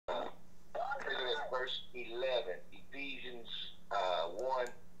verse 11. Ephesians 1,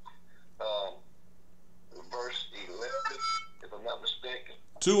 verse 11, if I'm not mistaken.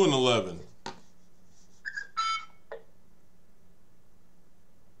 2 and 11.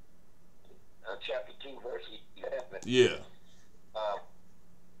 Chapter 2, verse 11. Yeah.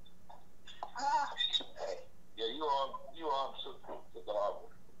 Yeah, you on Sister Harvard.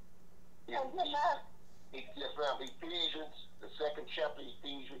 Ephesians, the second chapter,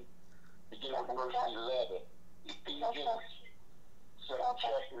 Ephesians, begin with verse 11. Ephesians, second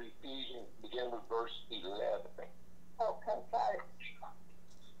chapter, Ephesians, begin with verse 11. Okay, sorry.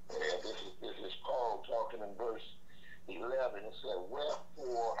 Yeah, this is Paul talking in verse 11. It said,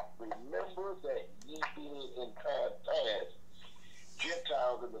 "Wherefore remember that ye being in time past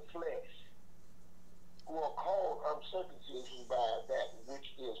Gentiles in the flesh, who are called uncircumcision by that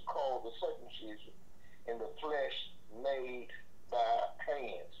which is called the circumcision in the flesh made by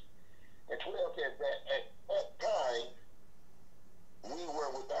hands." And 12 says that at that time we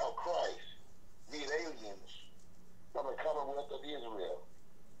were without Christ, being aliens from the commonwealth of Israel,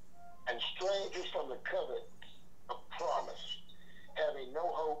 and strangers from the covenant of promise, having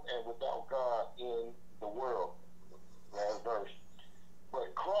no hope and without God in the world. Last verse.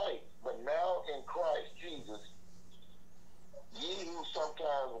 But now in Christ Jesus, ye who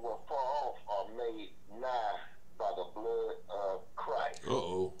sometimes were far off are made nigh by the blood of Christ.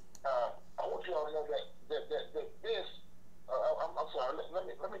 Uh-oh. I want you all to know that this, I'm sorry, let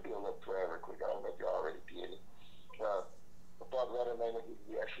me do a little prayer real quick. I don't know if you already did it. Father, God, in the name of Jesus,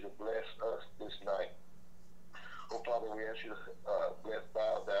 we ask you to bless us this night. Oh, Father, we ask you to bless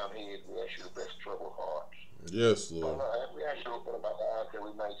bowed down heads. We ask you to bless troubled hearts. Yes, Lord. We ask you to open up our eyes that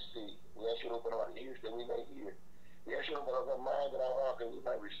we may see. We ask you to open our ears that we may hear. We ask you to open up our minds and our hearts that we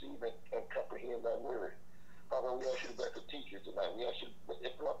might receive and comprehend thy word. Father, we ask you to bless the teachers tonight. We ask you,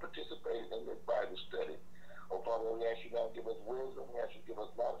 if we are participating in this Bible study, oh, Father, we ask you now to give us wisdom. We ask you to give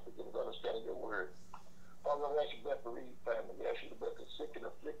us knowledge, to give us understanding of your word. Father, we ask you to bless the Reed family. We ask you to bless the sick and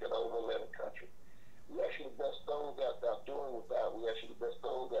afflicted over the Atlantic country. We ask you to bless those that are doing without. We ask you to bless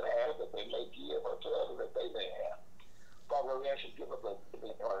those that have, that they may give, unto others that they may have. Father, we ask you to give us a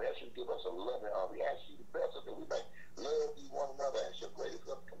giving heart. We ask you to give us a loving heart. We ask you to bless us that we may love you one another as your greatest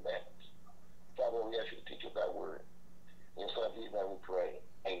of commandments. Father, we ask you to teach us thy word. In your Son Jesus' name we pray.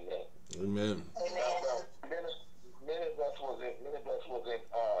 Amen. Amen. Many of us was in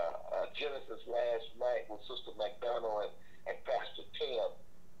Genesis last night with Sister McDonald and Pastor Tim.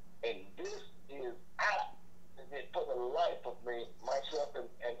 And this is for the life of me, myself and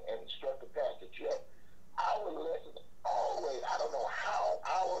instructor Pastor Jeff, our lessons always, I don't know how,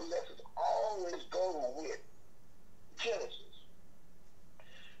 our lessons always go with Genesis.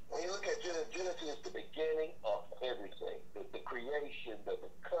 When you look at Genesis is the beginning of everything. The creation, the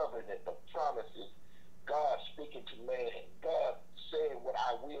covenant, the promises, God speaking to man, God saying what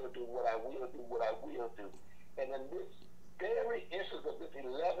I will do, what I will do, what I will do. And in this very instance of this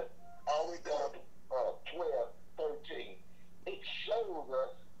 11th, all the way down to 12, 13, it shows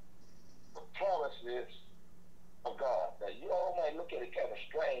us the promises of God. Now, you all might look at it kind of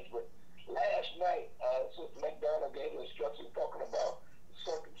strange, but last night, Sister McDonald gave an instruction talking about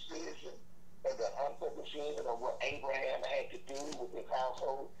circumcision and the uncircumcision of what Abraham had to do with his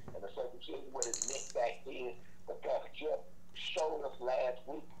household and the circumcision, what it meant back then. But Pastor Jeff showed us last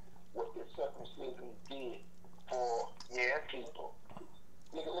week what this circumcision did for their people.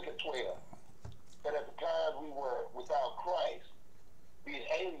 Look at 12. But at the time we were without Christ, being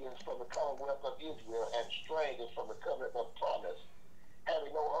aliens from the commonwealth of Israel and strangers from the covenant of promise,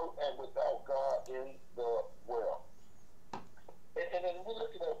 having no hope and without God in the world. And then we're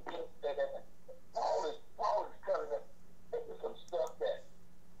looking at this, and Paul is telling us some stuff that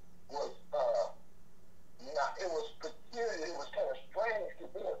was not, it was peculiar, it was kind of strange to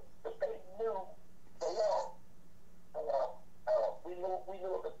them, but they knew the law. We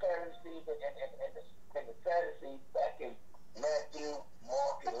knew of the Pharisees and the Sadducees back in Matthew,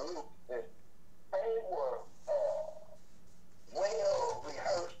 Mark, and Luke, and they were well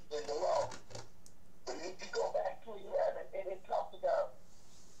rehearsed in the law. But if you go back to 11, and it talks about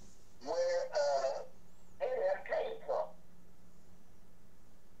where Abraham came from.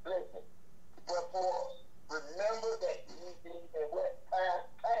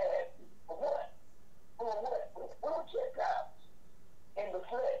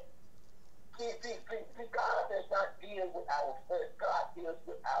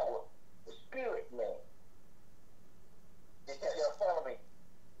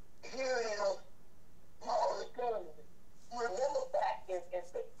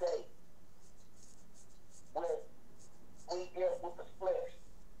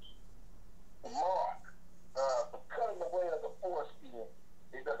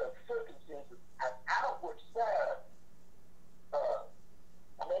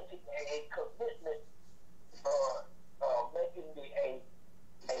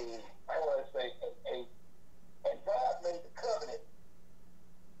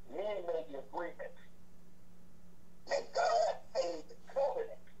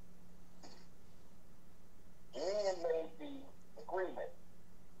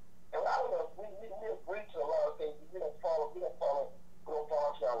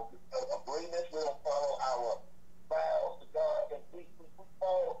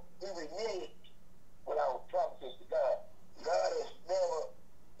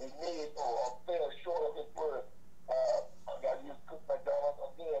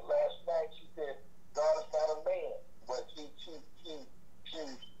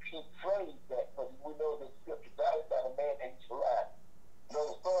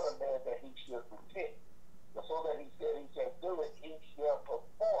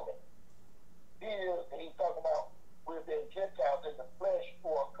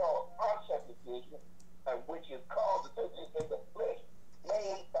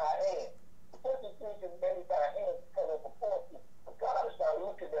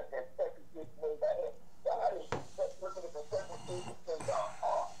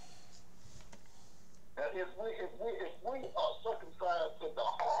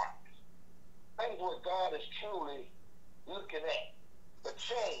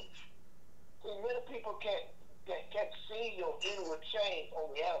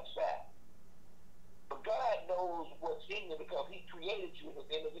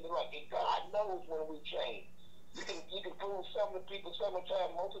 and they get it right. And God knows when we change. You can fool some of the people some of the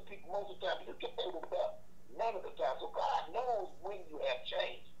time, most of the time, but you can't fool them none of the time. So God knows when you have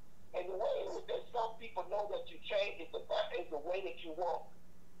changed. And the way that some people know that you change is the way that you walk,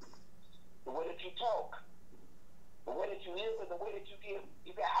 the way that you talk, the way that you live, and the way that you give.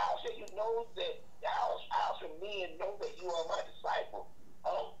 You got how say you know that how should men know that you are my disciple?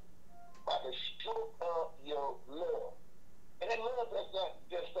 By the fruit of your love. And that love does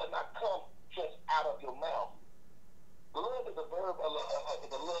not come just out of your mouth. Love is a verb of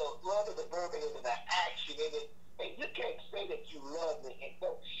the love. Love is a verb and it's an action in it. And you can't say that you love me and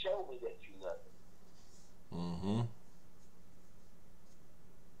don't show me that you love me. Mm-hmm.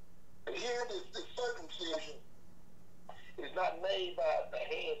 And here the circumcision is not made by the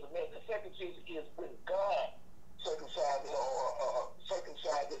hands of men. The circumcision is when God circumcises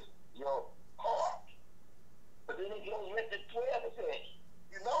circumcises your heart. But then it goes into 12 and says,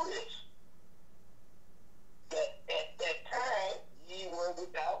 you notice that at that time ye were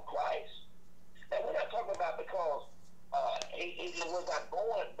without Christ. And we're not talking about because it was not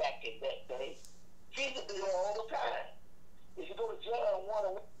born back in that day. Jesus did it all the time. If you go to John 1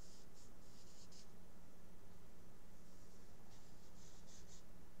 and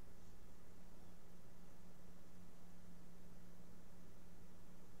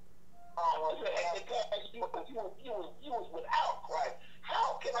you was without Christ.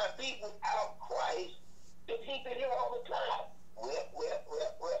 How can I be without Christ if he's been here all the time? Well,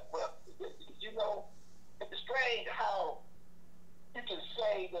 you know, it's strange how you can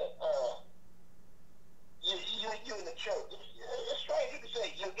say that you're in the church. It's strange you can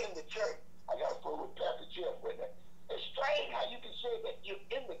say you're in the church. I got to put with Pastor Jeff with that. It's strange how you can say that you're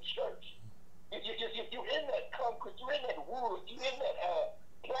in the church. You're in that concrete, you're in that wood, you're in that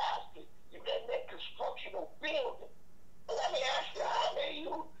plastic, you're in that constructional building. Let me ask you, how many of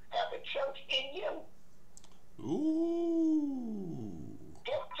you have a church in you? Ooh.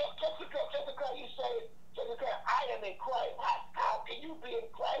 Just because you say, I am in Christ. How can you be in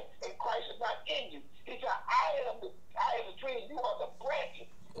Christ and Christ is not in you? He said, I am the tree, you are the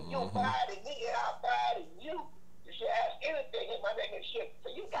branches. If you abide in me and I abide in you, you should ask anything in my name and shit.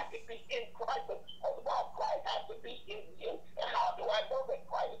 So you got to be in Christ, but most of all, Christ has to be in you. And how do I know that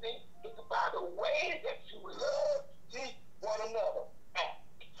Christ is in you? It's by the way that you love one another.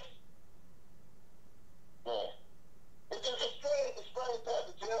 It's strange,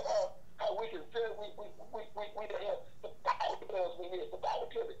 Pastor Jeff, how we can feel we don't have the Bible tells me this. The Bible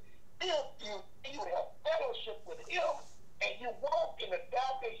tells me if you have fellowship with him and you walk in the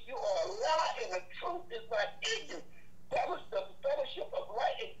darkness, you are a lie and the truth is not in you. That was the fellowship of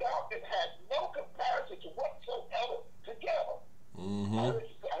light and darkness has no comparison to whatsoever together. Mm-hmm. I heard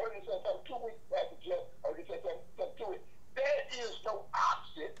you say something 2 weeks, Pastor Jeff. I heard you say something 2 weeks. There is no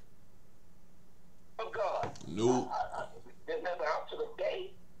opposite of God. Nope. There's never opposite of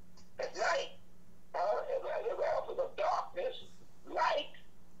day at night. There's the opposite of darkness, light.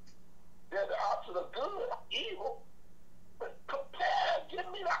 There's the opposite of good, evil. But give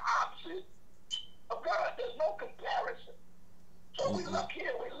me the opposite of God. There's no comparison. So we look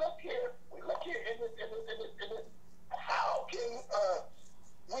here in this. How can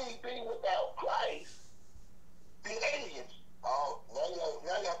we be without Christ? The aliens. Oh,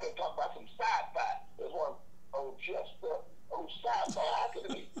 now y'all can talk about some sci-fi. There's one old Jeff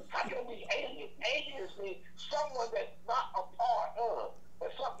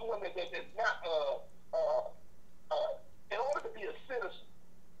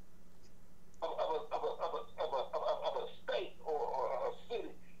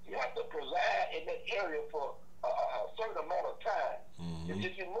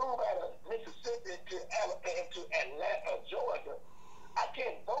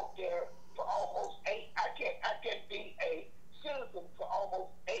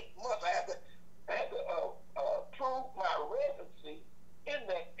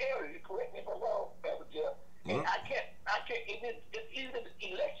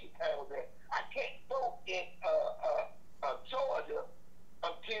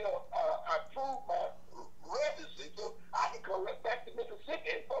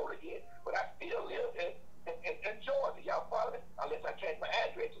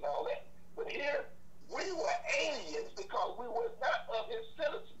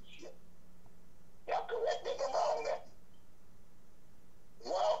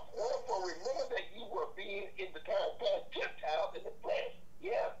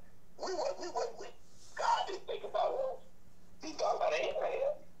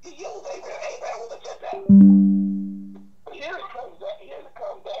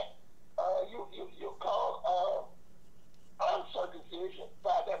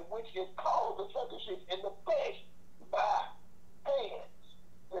which is called the circumcision in the flesh by hands.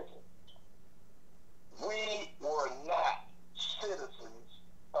 Listen, we were not citizens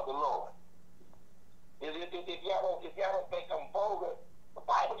of the Lord. If y'all don't think I'm vulgar, the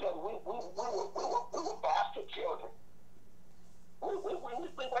Bible tells us we were bastard children. We wasn't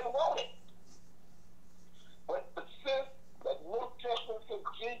wanted. But since the New Testament, since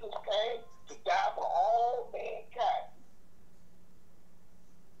Jesus came to die for all mankind,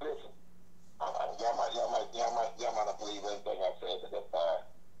 listen, y'all might not believe everything I said, but that's fine.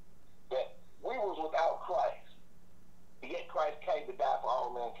 That we was without Christ, yet Christ came to die for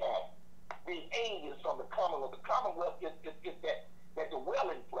all mankind. Being aliens from the Commonwealth. The Commonwealth is that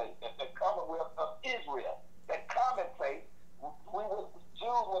dwelling place, that the Commonwealth of Israel, that common place. We were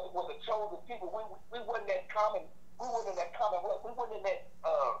Jews were the chosen people. We weren't that common. We weren't in that Commonwealth. We weren't in that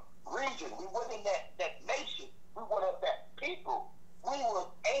region. We weren't in that nation. We weren't that people. We were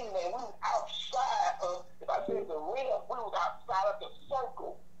alien. We were outside of. If I say the realm, we was outside of the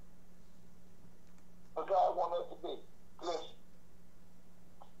circle. But God wanted us to be. Listen.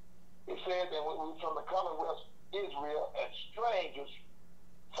 It says that we were from the Commonwealth Israel and strangers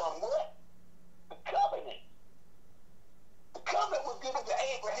from what? The covenant. The covenant was given to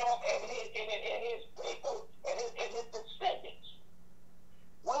Abraham and his people and his descendants.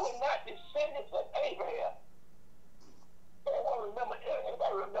 We were not descendants of Abraham. Everybody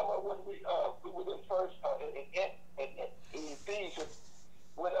remember when we was in first in Ephesians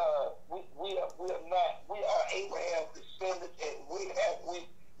when we are Abraham's descendants and we had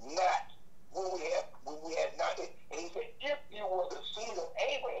not, and he said, if you were the seed of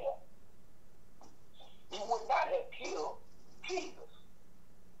Abraham, you would not have killed Jesus.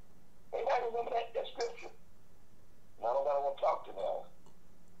 Anybody remember that scripture? Now nobody want to talk to now.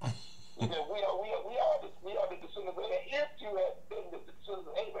 He said, we are the descendants of Abraham. If you had been the descendants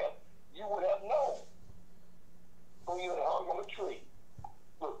of Abraham, you would have known. For you had hung on a tree.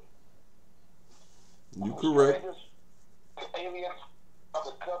 Look. You correct. Aliens of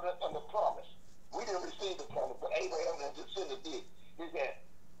the covenant and the promise. We didn't receive the promise, but Abraham and his descendants did. He said,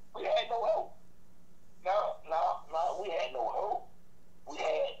 we had no hope. No, we had no hope. We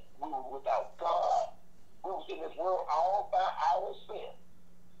were without God. We was in this world all by our sin.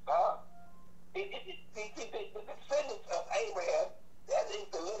 The descendants of Abraham, that is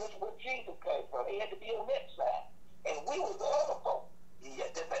the lineage where Jesus came from. He had to be on that side. And we was the other folk.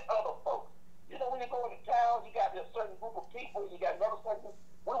 There's that other folk. You know, when you go into town, you got a certain group of people, you got another certain group.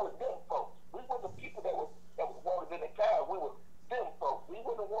 We were them folks. We were the people that was wanted in the town. We were them folks. We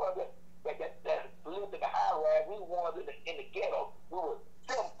were the ones that lived in the high rise. We were ones in the ghetto. We were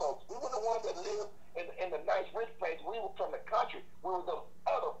them folks. We were the ones that lived in the nice rich place. We were from the country. We were the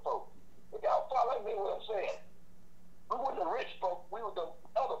other folks. If y'all follow me what I'm saying? We were the rich folks. We were the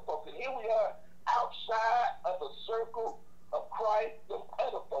other folks. And here we are outside of the circle of Christ, the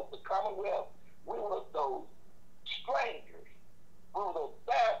other folks, the Commonwealth. We were those strangers. We were those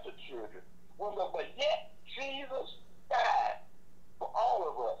bastard children. But yet, Jesus died for all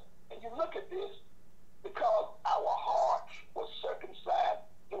of us. And you look at this, because our hearts were circumcised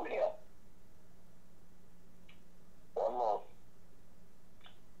through him. One more.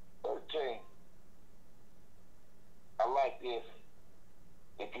 13. I like this.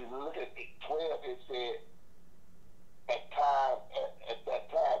 If you look at 12, it said, at that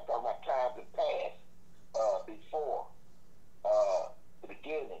time, talking about times that passed before the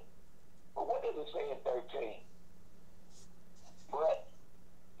beginning. But what does it say in 13? But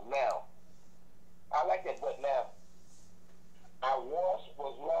now, I like that, but now. I once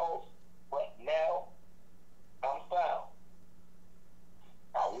was lost, but now I'm found.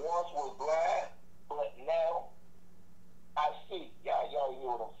 I once was blind, but now I see. Y'all hear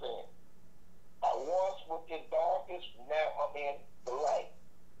what I'm saying? I once was in darkness, now I'm in the light.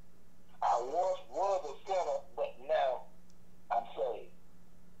 I once was a sinner, but now I'm saved.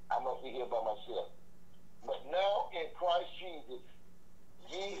 I must be here by myself. But now in Christ Jesus,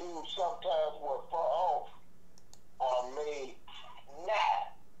 ye who sometimes were far off are made nigh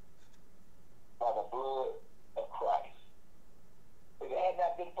by the blood of Christ. If it had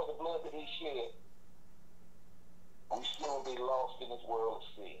not been for the blood that he shed, we still would be lost in this world of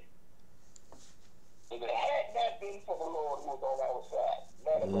sin. If it had not been for the Lord who was on our side,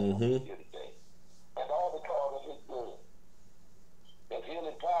 none of us would be here today. And all because of his blood. There's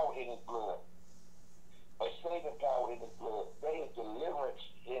healing power in his blood. There's saving power in his blood. There is deliverance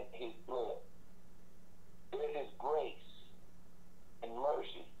in his blood. There is grace and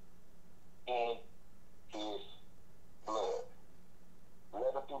mercy in his blood.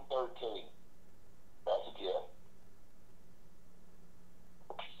 11 through 13. Pastor Jeff.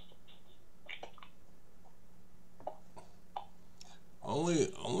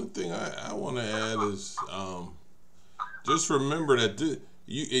 I want to add is just remember that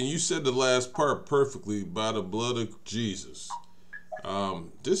you said the last part perfectly, by the blood of Jesus.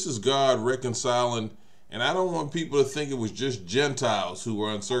 This is God reconciling, and I don't want people to think it was just Gentiles who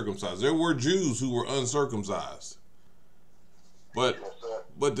were uncircumcised. There were Jews who were uncircumcised. But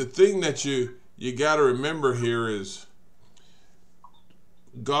the thing that you got to remember here is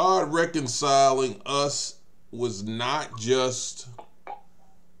God reconciling us was not just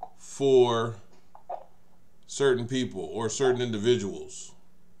for certain people or certain individuals.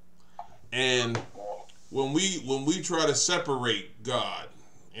 And when we try to separate God,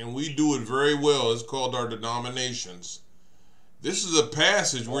 and we do it very well, it's called our denominations. This is a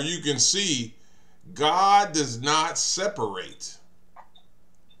passage where you can see God does not separate.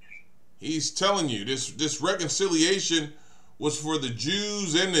 He's telling you this reconciliation was for the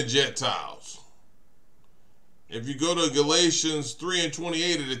Jews and the Gentiles. If you go to Galatians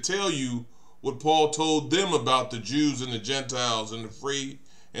 3:28, it'll tell you what Paul told them about the Jews and the Gentiles and the free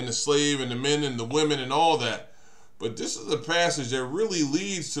and the slave and the men and the women and all that. But this is a passage that really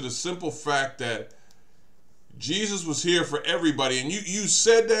leads to the simple fact that Jesus was here for everybody. And you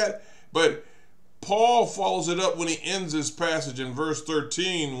said that, but Paul follows it up when he ends this passage in verse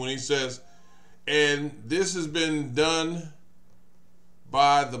 13 when he says, and this has been done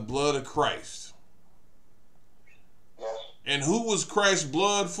by the blood of Christ. Yes. And who was Christ's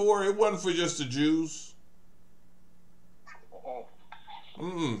blood for? It wasn't for just the Jews.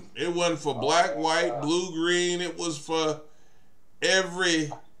 It wasn't for black, white, blue, green. It was for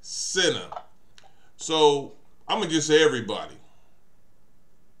every sinner. So I'm going to just say everybody.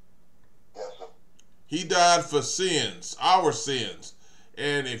 Yes, sir. He died for sins, our sins.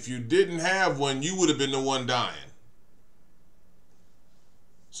 And if you didn't have one, you would have been the one dying.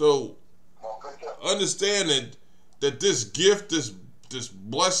 So understand that this gift, this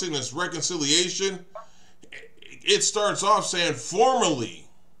blessing, this reconciliation, it starts off saying formerly.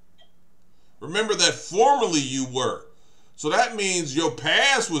 Remember that formerly you were. So that means your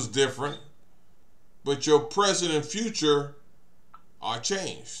past was different, but your present and future are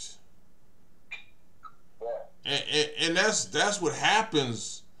changed. And that's what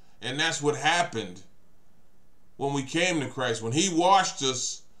happens, and that's what happened when we came to Christ. When he washed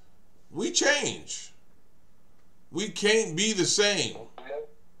us, we change. We can't be the same.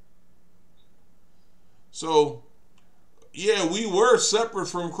 So, yeah, we were separate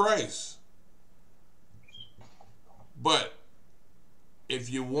from Christ. But if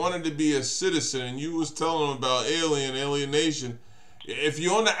you wanted to be a citizen and you was telling them about alienation, if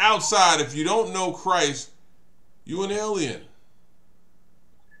you're on the outside, if you don't know Christ, you an alien.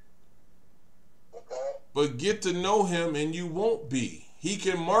 But get to know him and you won't be. He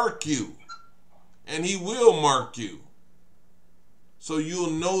can mark you. And he will mark you. So you'll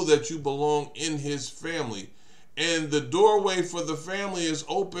know that you belong in his family. And the doorway for the family is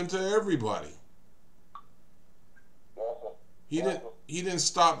open to everybody. He didn't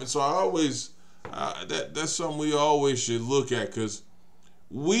stop it. So I always, that's something we always should look at, because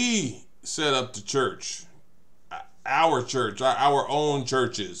we set up the church, our church, our own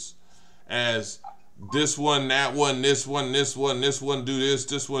churches, as this one, that one, this one, this one, this one do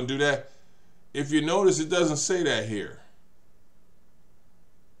this one do that. If you notice, it doesn't say that here.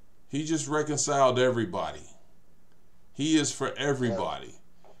 He just reconciled everybody. He is for everybody.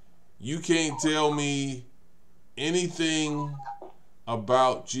 You can't tell me anything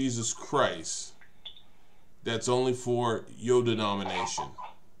about Jesus Christ that's only for your denomination.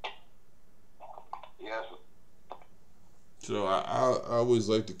 Yes. So I always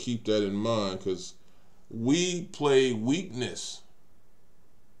like to keep that in mind, because we play weakness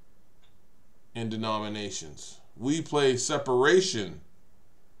in denominations. We play separation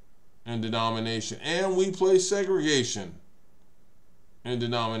in denomination, and we play segregation in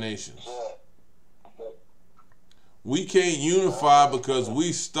denominations. We can't unify because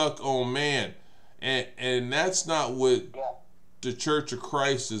we stuck on man, and that's not what the Church of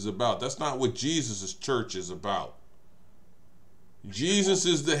Christ is about. That's not what Jesus' church is about. Jesus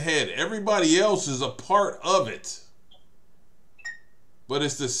is the head. Everybody else is a part of it, but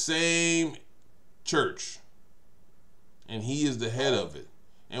it's the same church, and he is the head of it.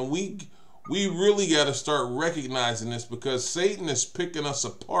 And we really got to start recognizing this, because Satan is picking us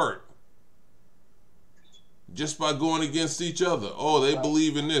apart just by going against each other. Oh, they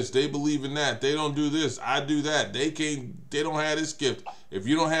believe in this, they believe in that, they don't do this, I do that, they don't have this gift. If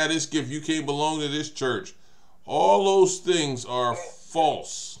you don't have this gift, you can't belong to this church. All those things are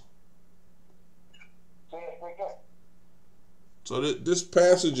false. So this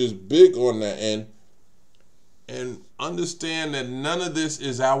passage is big on that, and understand that none of this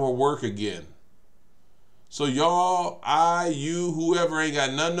is our work again. So y'all, you, whoever ain't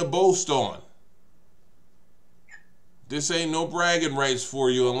got nothing to boast on. This ain't no bragging rights for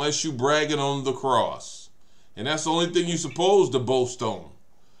you unless you bragging on the cross. And that's the only thing you're supposed to boast on.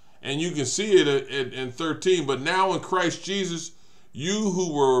 And you can see it in 13. But now in Christ Jesus, you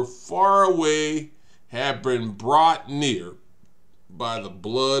who were far away have been brought near by the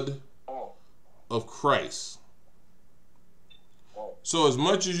blood of Christ. So as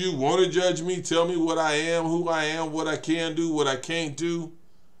much as you want to judge me, tell me what I am, who I am, what I can do, what I can't do,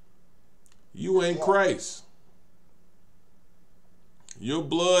 you ain't Christ. Your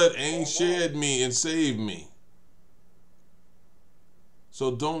blood ain't shed me and saved me.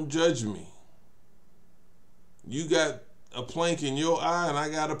 So don't judge me. You got a plank in your eye and I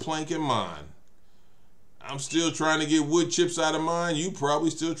got a plank in mine. I'm still trying to get wood chips out of mine. You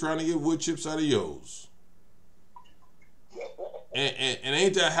probably still trying to get wood chips out of yours. And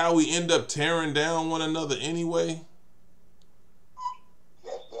ain't that how we end up tearing down one another anyway?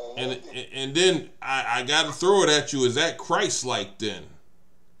 And then I got to throw it at you. Is that Christ-like then?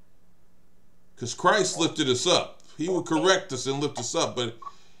 Because Christ lifted us up. He would correct us and lift us up, but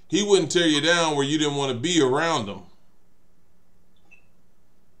he wouldn't tear you down where you didn't want to be around him.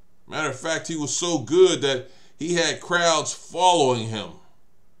 Matter of fact, he was so good that he had crowds following him.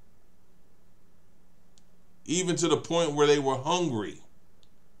 Even to the point where they were hungry.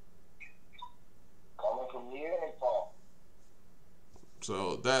 Coming from near and far.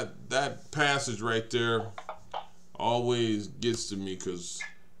 So that passage right there always gets to me, because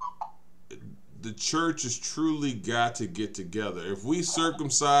the church has truly got to get together. If we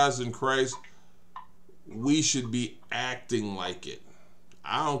circumcise in Christ, we should be acting like it.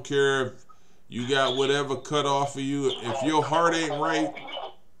 I don't care if you got whatever cut off of you. If your heart ain't right,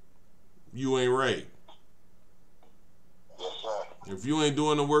 you ain't right. If you ain't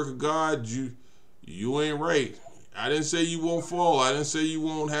doing the work of God, you ain't right. I didn't say you won't fall. I didn't say you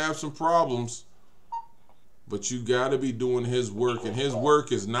won't have some problems. But you got to be doing his work. And his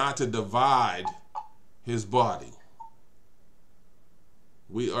work is not to divide his body.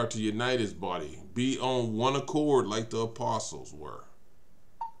 We are to unite his body. Be on one accord like the apostles were.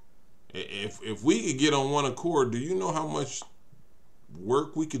 If we could get on one accord, do you know how much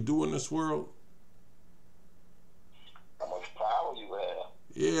work we could do in this world? How much power you have.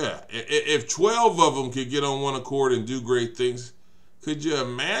 Yeah. If 12 of them could get on one accord and do great things, could you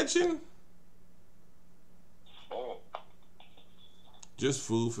imagine? Just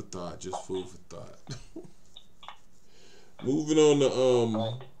food for thought. Just food for thought. Moving on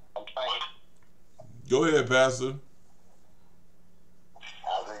to Go ahead, Pastor.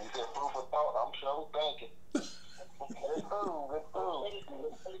 After you said food for thought, I'm sure thinking. Good food.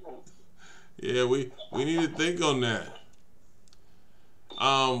 Yeah, we need to think on that.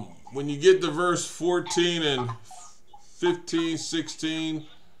 When you get to verse 14 and 15, 16,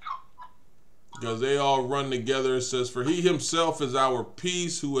 because they all run together, it says, "For he himself is our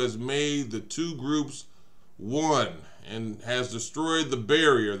peace, who has made the two groups one, and has destroyed the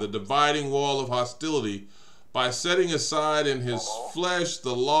barrier, the dividing wall of hostility, by setting aside in his flesh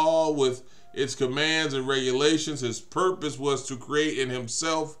the law with its commands and regulations. His purpose was to create in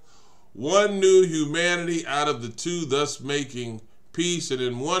himself one new humanity out of the two, thus making peace, and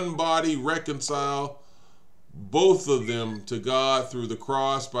in one body reconcile both of them to God through the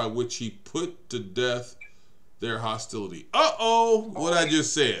cross, by which he put to death their hostility." What I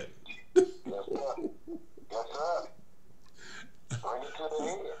just said. Yes, sir. Yes, sir. Bring it to the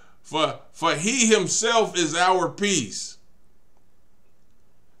head. For he himself is our peace.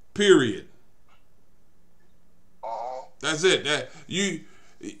 Period. That's it. That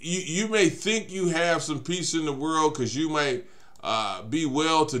you may think you have some peace in the world because you might be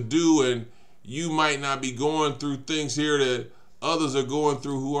well to do, and you might not be going through things here that others are going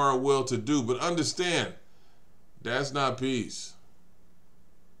through who aren't well to do. But understand, that's not peace.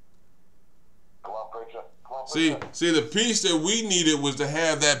 Come on, preacher. Come on, See, preacher. the peace that we needed was to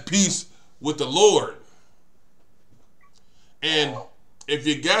have that peace with the Lord. And if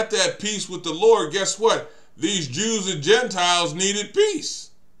you got that peace with the Lord, guess what? These Jews and Gentiles needed peace.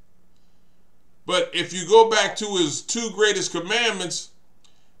 But if you go back to his two greatest commandments,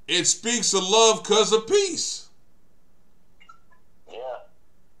 it speaks of love because of peace. Yeah.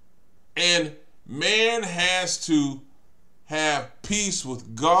 And man has to have peace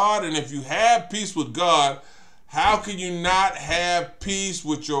with God. And if you have peace with God, how can you not have peace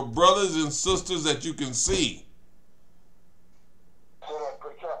with your brothers and sisters that you can see?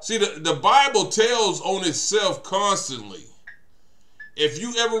 See, the Bible tells on itself constantly. if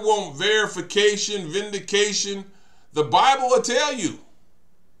you ever want verification, vindication, the Bible will tell you.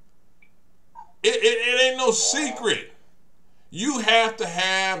 It ain't no secret. You have to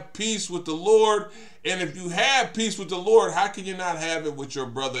have peace with the Lord. And if you have peace with the Lord, how can you not have it with your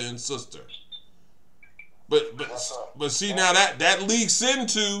brother and sister? But see, now that leaks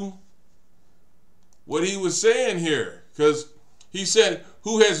into what he was saying here. Because he said,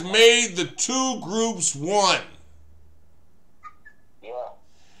 who has made the two groups one. Yeah.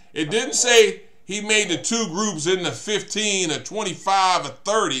 It didn't say he made the two groups in the 15 or 25 or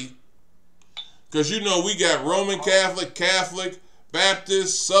 30. Because, you know, we got Roman Catholic, Catholic,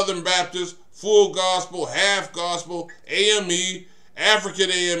 Baptist, Southern Baptist, full gospel, half gospel, AME,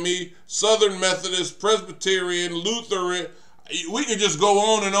 African AME, Southern Methodist, Presbyterian, Lutheran. We could just go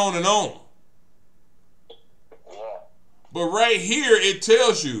on and on and on. Yeah. But right here it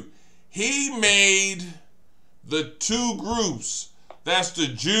tells you he made the two groups. That's the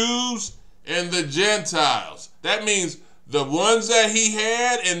Jews and the Gentiles. That means the ones that he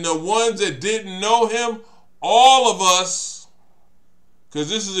had and the ones that didn't know him, all of us, because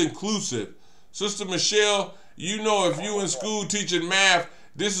this is inclusive. Sister Michelle, you know if you in school teaching math,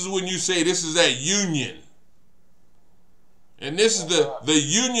 this is when you say this is that union. And this is the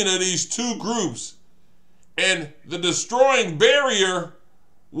union of these two groups. And the destroying barrier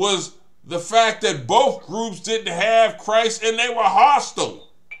was the fact that both groups didn't have Christ and they were hostile.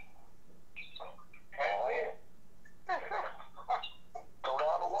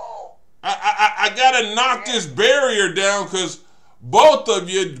 I gotta knock this barrier down because both of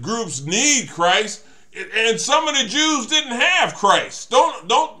your groups need Christ, and some of the Jews didn't have Christ.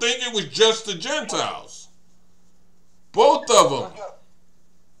 Don't think it was just the Gentiles. Both of them.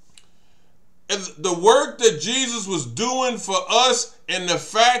 And the work that Jesus was doing for us, and the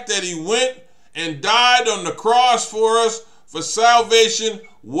fact that he went and died on the cross for us for salvation,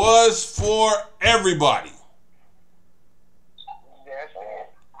 was for everybody.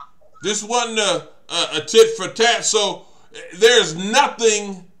 This wasn't a tit for tat. So there's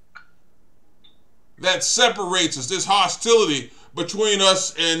nothing that separates us, this hostility between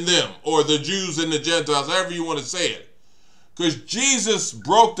us and them, or the Jews and the Gentiles, however you want to say it. Because Jesus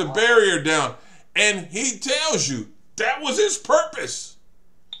broke the barrier down, and he tells you that was his purpose.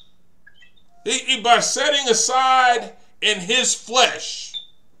 He by setting aside in his flesh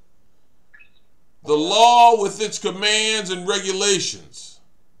the law with its commands and regulations.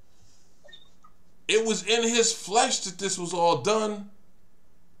 It was in his flesh that this was all done.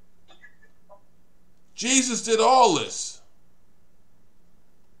 Jesus did all this.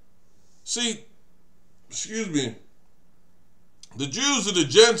 See, excuse me, the Jews and the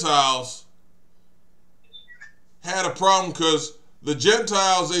Gentiles had a problem because the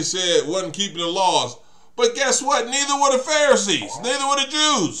Gentiles, they said, wasn't keeping the laws. But guess what? Neither were the Pharisees. Neither were the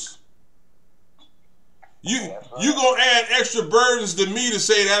Jews. You gonna add extra burdens to me to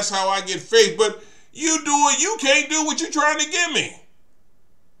say that's how I get faith, but you do it. You can't do what you're trying to give me.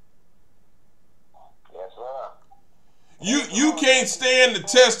 Yes, sir. You can't stand the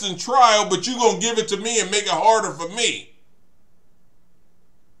test and trial, but you gonna give it to me and make it harder for me.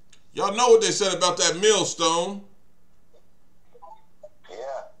 Y'all know what they said about that millstone. Yeah.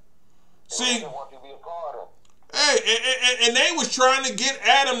 See, They want you to be a part of. hey, and they was trying to get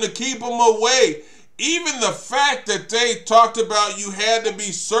Adam to keep him away. Even the fact that they talked about you had to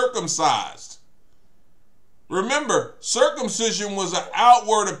be circumcised. Remember, circumcision was an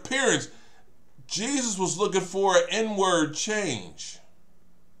outward appearance. Jesus was looking for an inward change.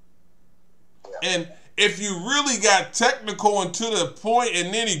 And if you really got technical and to the point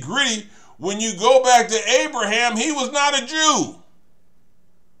and nitty gritty, when you go back to Abraham, he was not a Jew.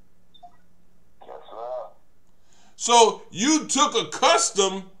 Yes, sir. So you took a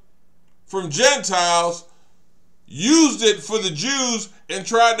custom from Gentiles, used it for the Jews, and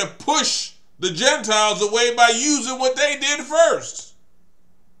tried to push the Gentiles away by using what they did first.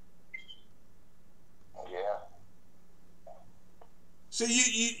 Yeah.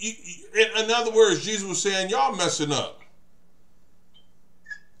 See, in other words, Jesus was saying, y'all messing up.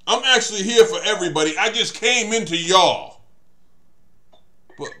 I'm actually here for everybody. I just came into y'all.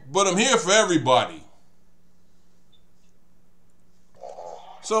 But I'm here for everybody.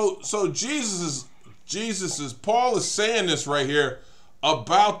 So Jesus is Paul is saying this right here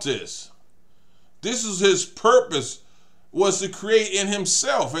about this. This is his purpose, was to create in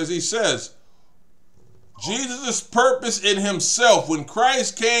himself, as he says. Jesus' purpose in himself, when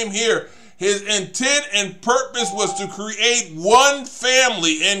Christ came here, his intent and purpose was to create one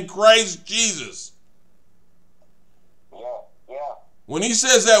family in Christ Jesus. Yeah. When he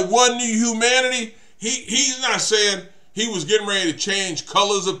says that one new humanity, he's not saying he was getting ready to change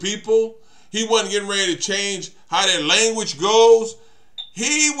colors of people. He wasn't getting ready to change how their language goes.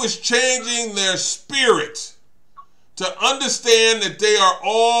 He was changing their spirit to understand that they are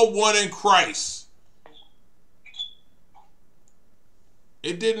all one in Christ.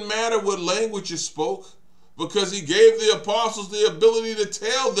 It didn't matter what language you spoke, because he gave the apostles the ability to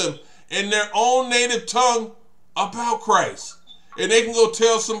tell them in their own native tongue about Christ. And they can go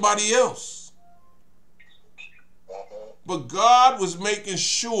tell somebody else. But God was making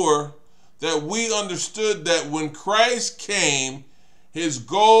sure that we understood that when Christ came, his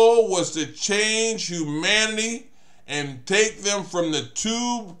goal was to change humanity and take them from the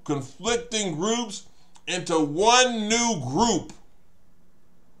two conflicting groups into one new group.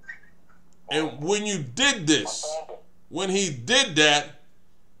 And when you did this, when he did that,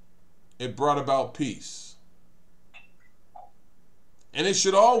 it brought about peace. And it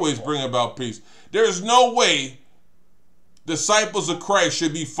should always bring about peace. There's no way disciples of Christ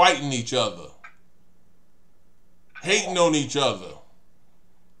should be fighting each other, hating on each other.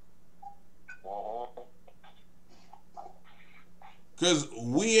 Because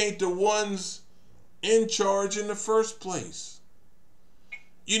we ain't the ones in charge in the first place.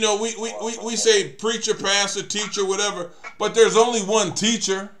 You know, we say preacher, pastor, teacher, whatever, but there's only one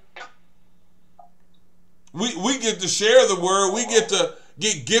teacher. We get to share the word. We get to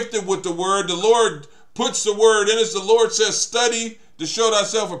get gifted with the word. The Lord puts the word in us. The Lord says, study to show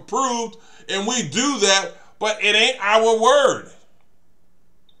thyself approved. And we do that, but it ain't our word.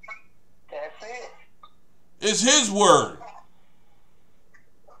 That's it. It's his word.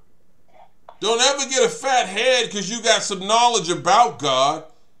 Don't ever get a fat head because you got some knowledge about God.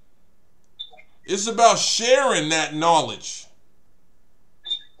 It's about sharing that knowledge.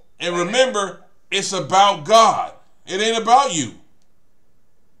 And remember, it's about God. It ain't about you.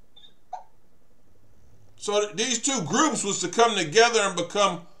 So these two groups was to come together and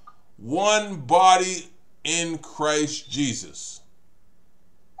become one body in Christ Jesus.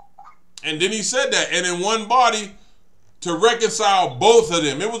 And then he said that, and in one body to reconcile both of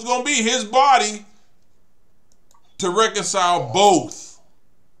them. It was going to be his body to reconcile both.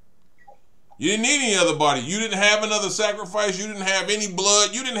 You didn't need any other body. You didn't have another sacrifice. You didn't have any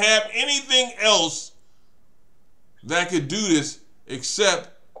blood. You didn't have anything else that could do this except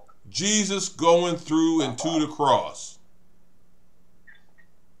Jesus going through and to the cross.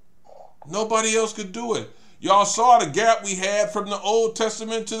 Nobody else could do it. Y'all saw the gap we had from the Old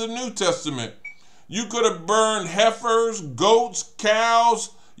Testament to the New Testament. You could have burned heifers, goats, cows.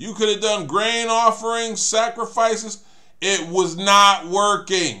 You could have done grain offerings, sacrifices. It was not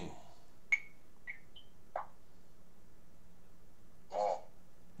working.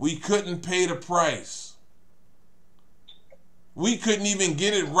 We couldn't pay the price. We couldn't even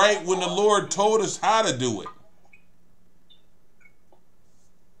get it right when the Lord told us how to do it.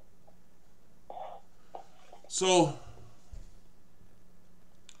 So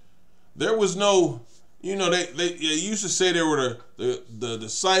there was no, you know, they used to say there were the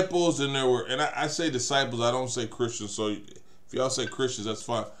disciples, and there were, and I say disciples, I don't say Christians, so if y'all say Christians, that's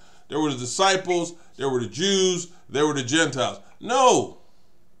fine. There were the disciples, there were the Jews, there were the Gentiles. No.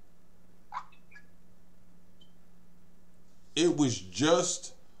 It was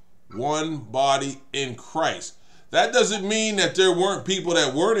just one body in Christ. That doesn't mean that there weren't people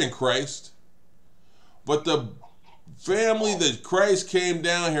that weren't in Christ. But the family that Christ came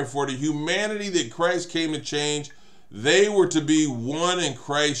down here for, the humanity that Christ came to change, they were to be one in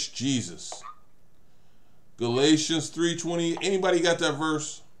Christ Jesus. Galatians 3:20. Anybody got that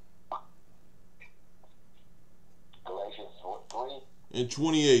verse? Galatians 3 and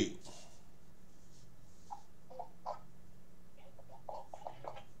 28.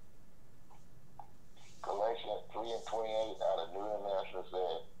 Galatians 3 and 28 out of New International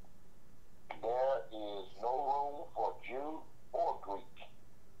says, there is no room for Jew or Greek.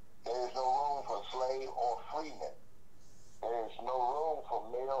 There is no room for slave or freeman. There is no room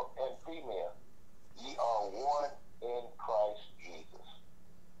for male and female. Ye are one in Christ Jesus.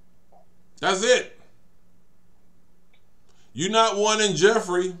 That's it. You're not one in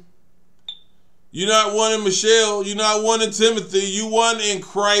Jeffrey. You're not one in Michelle. You're not one in Timothy. You one in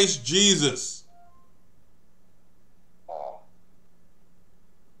Christ Jesus.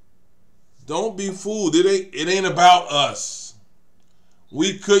 Don't be fooled. It ain't about us.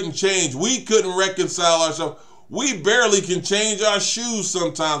 We couldn't change. We couldn't reconcile ourselves. We barely can change our shoes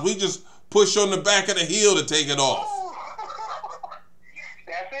sometimes. We just push on the back of the heel to take it off.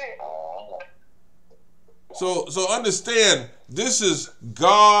 That's it. So understand, this is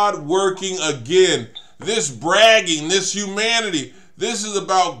God working again. This bragging, this humanity, This is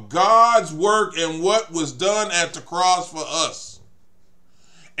about God's work and what was done at the cross for us.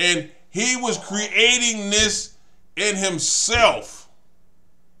 And he was creating this in himself.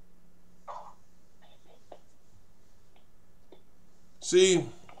 See,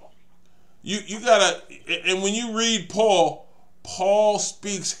 you gotta, and when you read Paul, Paul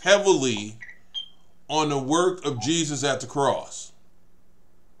speaks heavily on the work of Jesus at the cross.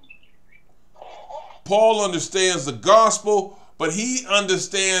 Paul understands the gospel, but he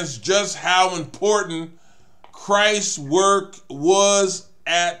understands just how important Christ's work was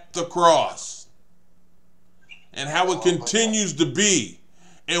at the cross and how it continues to be.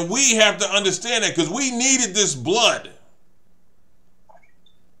 And we have to understand that because we needed this blood.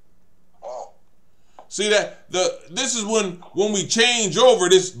 See that this is when we change over,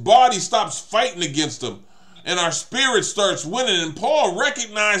 this body stops fighting against them and our spirit starts winning. And Paul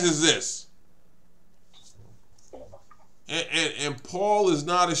recognizes this. And Paul is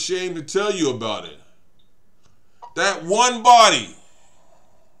not ashamed to tell you about it. That one body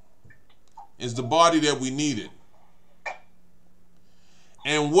is the body that we needed.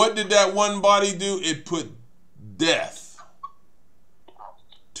 And what did that one body do? It put death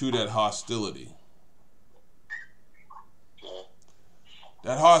to that hostility.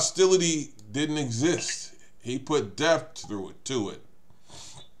 That hostility didn't exist. He put death to it.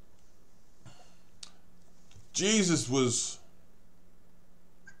 Jesus was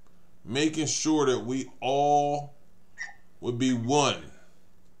making sure that we all would be one.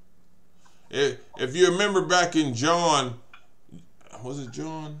 If you remember back in John, was it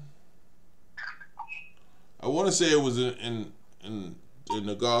John? I want to say it was in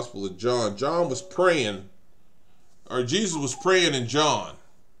the Gospel of John. John was praying, or Jesus was praying in John.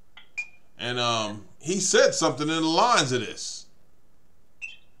 And he said something in the lines of this.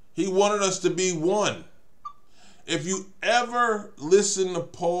 He wanted us to be one. If you ever listen to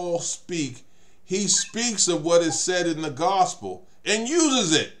Paul speak, he speaks of what is said in the gospel and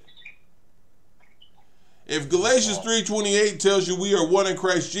uses it. If Galatians 3:28 tells you we are one in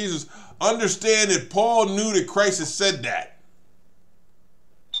Christ Jesus, understand that Paul knew that Christ had said that.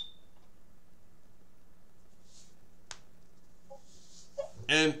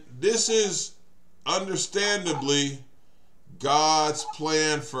 And this is understandably God's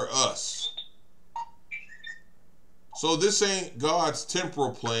plan for us. So this ain't God's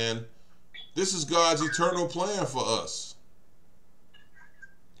temporal plan. This is God's eternal plan for us.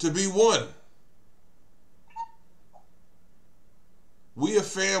 To be one. We a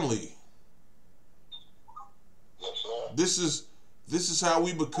family. This is how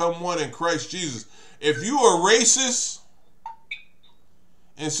we become one in Christ Jesus. If you are racist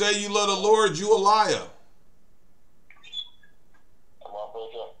and say you love the Lord, you a liar.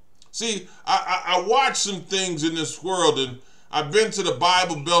 See, I watch some things in this world, and I've been to the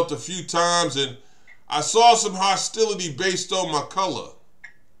Bible Belt a few times, and I saw some hostility based on my color.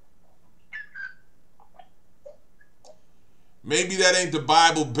 Maybe that ain't the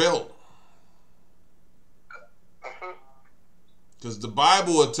Bible Belt. Because the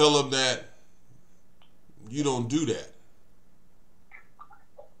Bible will tell them that you don't do that.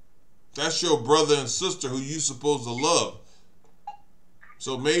 That's your brother and sister who you're supposed to love.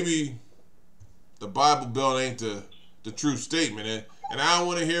 So maybe the Bible Belt ain't the true statement. And I don't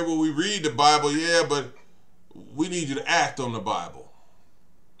want to hear when we read the Bible, yeah, but we need you to act on the Bible.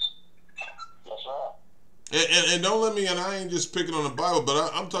 That's right. And don't let me, and I ain't just picking on the Bible,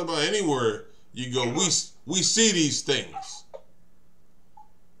 but I'm talking about anywhere you go. We see these things.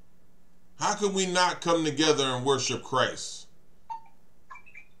 How can we not come together and worship Christ?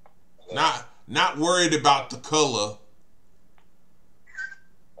 Not worried about the color.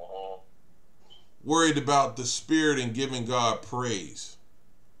 Worried about the spirit and giving God praise.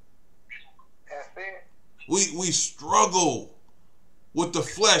 That's it. We struggle with the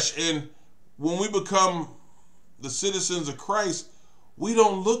flesh, and when we become the citizens of Christ, we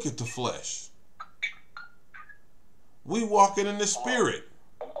don't look at the flesh. We walk in the spirit.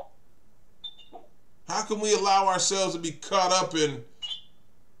 How can we allow ourselves to be caught up in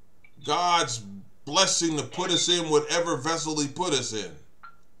God's blessing to put us in whatever vessel he put us in?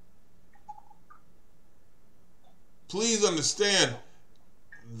 Please understand,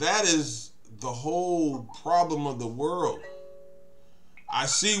 that is the whole problem of the world. I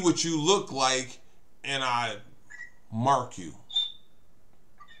see what you look like and I mark you.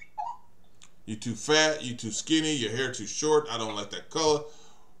 You're too fat, you're too skinny, your hair too short, I don't like that color.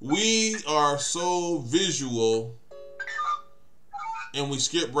 We are so visual and we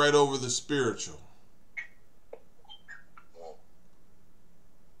skip right over the spiritual.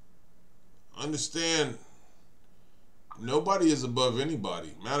 Understand, Nobody is above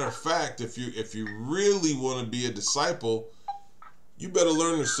anybody. Matter of fact, if you really want to be a disciple, you better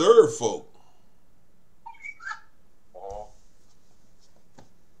learn to serve folk.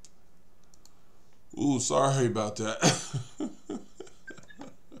 Ooh, sorry about that.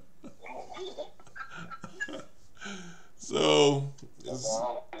 So,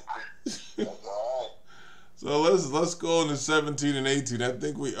 so let's go on to 17 and 18. I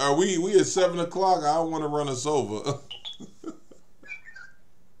think we at 7 o'clock. I don't want to run us over.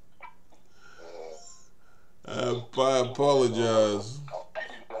 I apologize.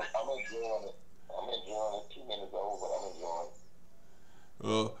 I'm enjoying it. 2 minutes over, but I'm enjoying it.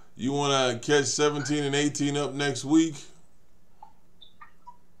 Well, you want to catch 17 and 18 up next week?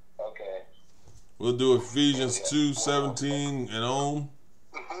 Okay. We'll do Ephesians 2:17 and on.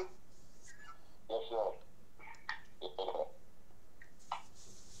 Mm-hmm. Yes, sir.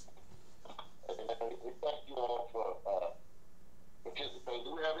 We thank you all for participating. Do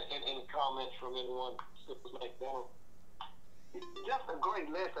we have any comments from anyone? Like that? Just a great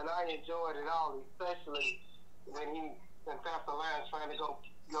lesson. I enjoyed it all, especially when Pastor Lyons trying to go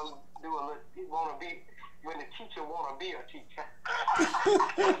do a little. He want to be when the teacher want to be a teacher.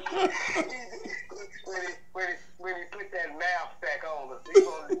 when he put that math stack on us, he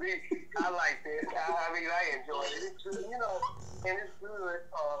want to be. I like that. I mean, I enjoyed it. It's, and it's good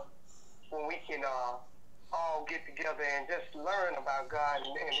when we can all get together and just learn about God. And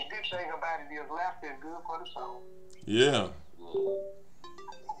the good thing about it is laughter is good for the soul. Yeah.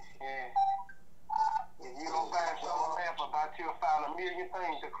 Yeah. If you don't find something to laugh about, you'll find a million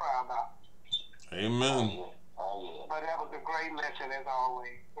things to cry about. Amen. But that was a great lesson as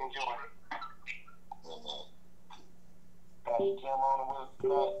always. Enjoy it. Pastor Tim on the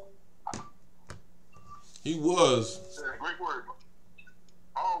website. He was. Great word.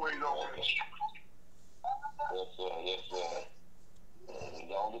 Always on it. Yes, sir. Yes, sir.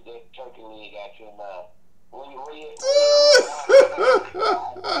 Don't get that turkey leg out your mouth. Where you hey,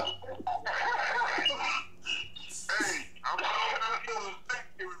 I'm not going to thank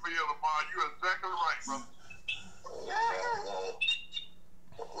you for your tomorrow. You're exactly right, brother.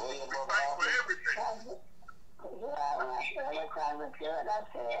 We thank for everything. Yeah, everything was good, I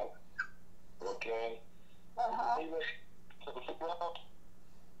said. Okay.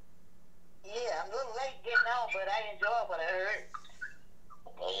 Yeah, I'm a little late getting on, but I enjoyed what I heard.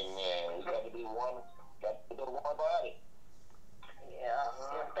 Amen. We got to be one. Got to be one body. Yeah,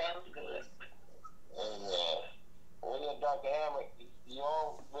 everything was good. Amen. Well, Dr. Hammer,